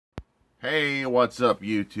Hey, what's up,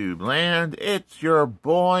 YouTube land? It's your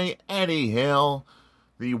boy, Eddie Hill,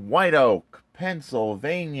 the White Oak,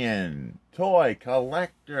 Pennsylvanian toy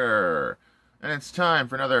collector. And it's time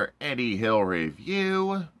for another Eddie Hill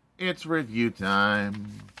review. It's review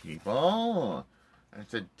time, people. And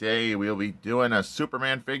today we'll be doing a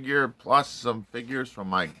Superman figure plus some figures from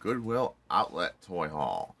my Goodwill Outlet toy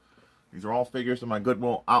haul. These are all figures from my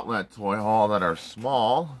Goodwill Outlet toy haul that are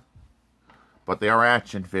small, but they are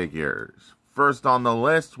action figures. First on the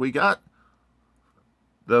list, we got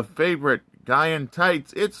the favorite guy in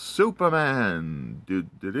tights. It's Superman. You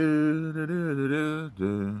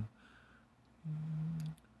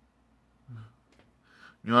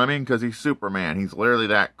know what I mean? Because he's Superman. He's literally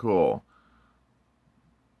that cool.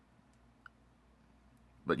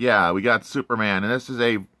 But yeah, we got Superman. And this is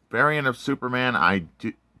a variant of Superman I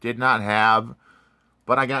did not have,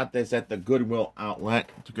 but I got this at the Goodwill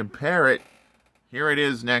Outlet to compare it. Here it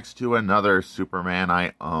is next to another Superman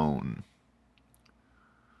I own.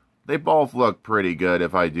 They both look pretty good,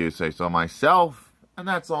 if I do say so myself. And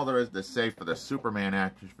that's all there is to say for the Superman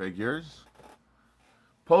action figures.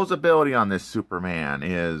 Posability on this Superman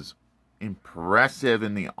is impressive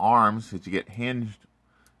in the arms, because you get hinged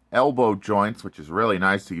elbow joints, which is really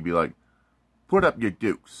nice. So you can be like, put up your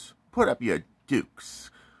dukes. Put up your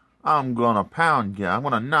dukes. I'm gonna pound you. I'm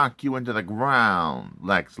gonna knock you into the ground,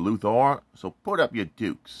 Lex Luthor. So put up your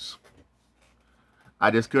dukes.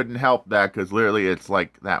 I just couldn't help that because literally it's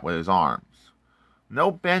like that with his arms.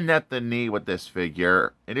 No bend at the knee with this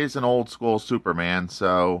figure. It is an old school Superman,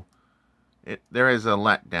 so there is a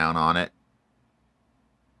letdown on it.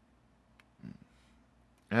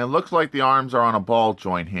 And it looks like the arms are on a ball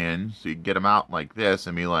joint hinge, so you can get him out like this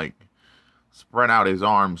and be like, spread out his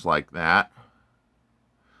arms like that.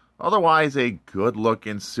 Otherwise, a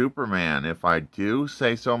good-looking Superman, if I do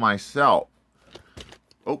say so myself.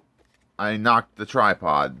 Oh, I knocked the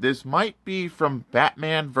tripod. This might be from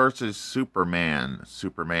Batman vs.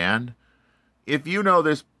 Superman. If you know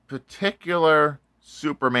this particular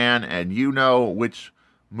Superman and you know which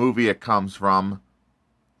movie it comes from,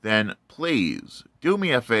 then please do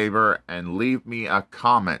me a favor and leave me a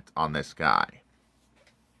comment on this guy.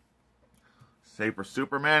 Save for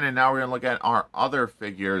Superman, and now we're going to look at our other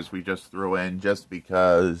figures we just threw in just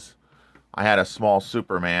because I had a small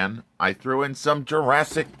Superman. I threw in some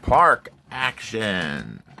Jurassic Park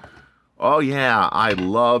action. Oh yeah, I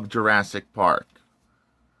love Jurassic Park.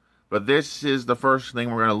 But this is the first thing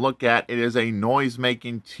we're going to look at. It is a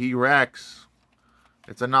noise-making T-Rex.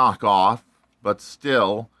 It's a knockoff, but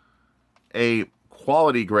still a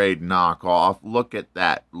quality grade knockoff. Look at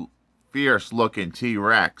that fierce-looking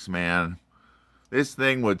T-Rex, man. This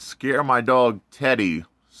thing would scare my dog Teddy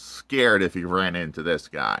scared if he ran into this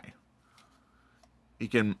guy. He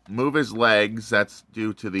can move his legs. That's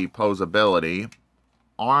due to the posability.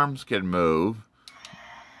 Arms can move.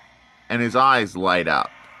 And his eyes light up.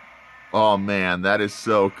 Oh man, that is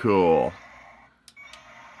so cool.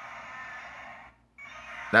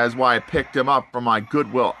 That is why I picked him up from my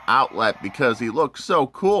Goodwill Outlet, because he looks so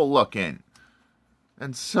cool looking.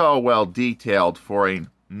 And so well detailed for a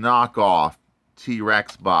knockoff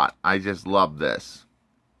T-Rex bot. I just love this.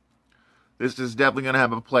 This is definitely going to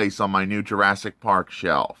have a place on my new Jurassic Park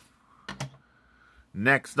shelf.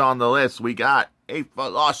 Next on the list, we got a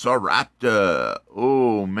Velociraptor.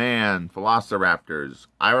 Oh man, Velociraptors.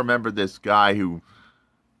 I remember this guy who,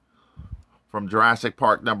 from Jurassic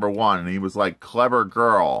Park #1, and he was like clever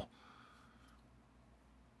girl.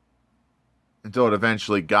 Until it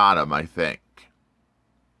eventually got him, I think.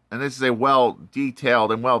 And this is a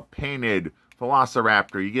well-detailed and well-painted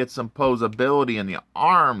Velociraptor. You get some posability in the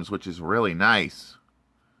arms, which is really nice.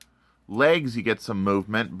 Legs, you get some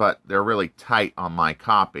movement, but they're really tight on my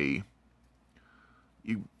copy.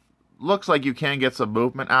 Looks like you can get some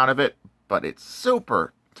movement out of it, but it's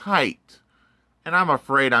super tight. And I'm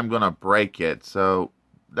afraid I'm going to break it, so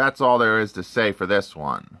that's all there is to say for this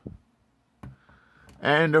one.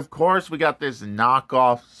 And of course, we got this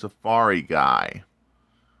knockoff Safari guy.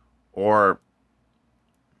 Or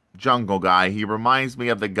jungle guy. He reminds me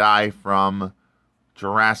of the guy from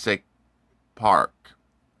Jurassic Park.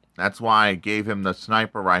 That's why I gave him the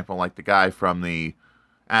sniper rifle like the guy from the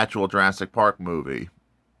actual Jurassic Park movie.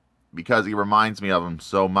 Because he reminds me of him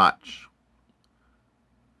so much.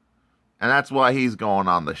 And that's why he's going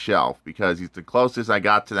on the shelf. Because he's the closest I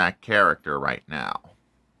got to that character right now.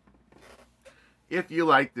 If you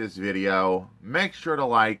like this video, make sure to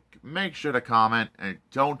like, make sure to comment, and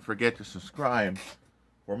don't forget to subscribe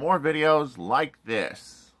for more videos like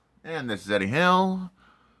this. And this is Eddie Hill,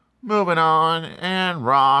 moving on and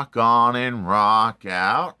rock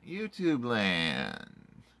out YouTube land.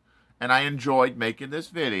 and I enjoyed making this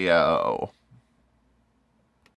video.